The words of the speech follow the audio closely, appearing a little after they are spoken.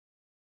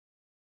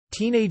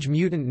Teenage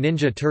Mutant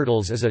Ninja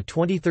Turtles is a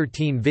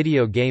 2013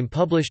 video game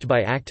published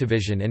by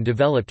Activision and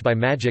developed by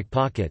Magic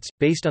Pockets,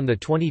 based on the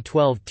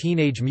 2012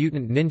 Teenage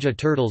Mutant Ninja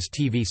Turtles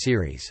TV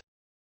series.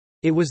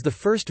 It was the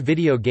first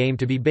video game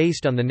to be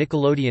based on the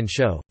Nickelodeon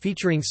show,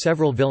 featuring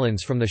several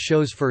villains from the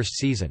show's first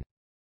season.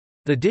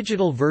 The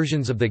digital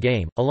versions of the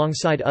game,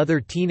 alongside other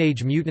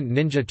Teenage Mutant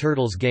Ninja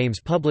Turtles games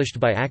published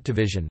by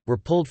Activision, were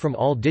pulled from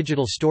all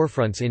digital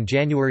storefronts in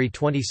January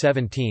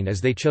 2017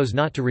 as they chose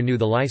not to renew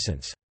the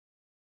license.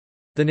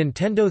 The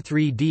Nintendo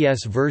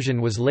 3DS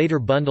version was later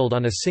bundled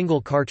on a single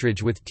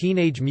cartridge with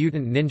Teenage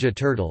Mutant Ninja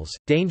Turtles,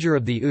 Danger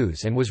of the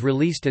Ooze, and was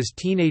released as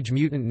Teenage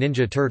Mutant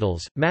Ninja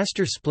Turtles,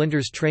 Master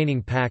Splinter's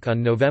Training Pack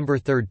on November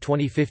 3,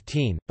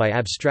 2015, by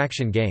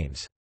Abstraction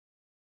Games.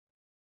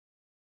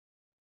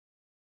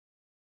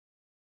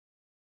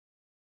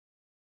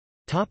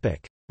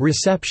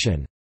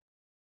 Reception.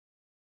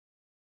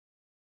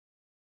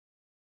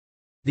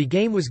 The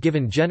game was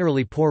given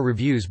generally poor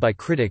reviews by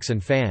critics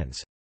and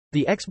fans.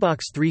 The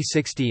Xbox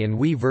 360 and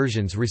Wii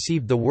versions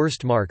received the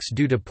worst marks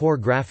due to poor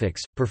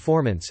graphics,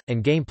 performance,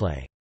 and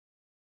gameplay.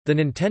 The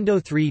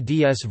Nintendo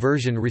 3DS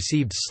version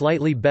received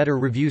slightly better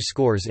review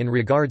scores in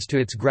regards to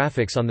its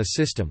graphics on the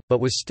system,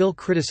 but was still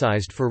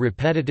criticized for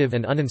repetitive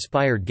and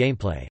uninspired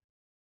gameplay.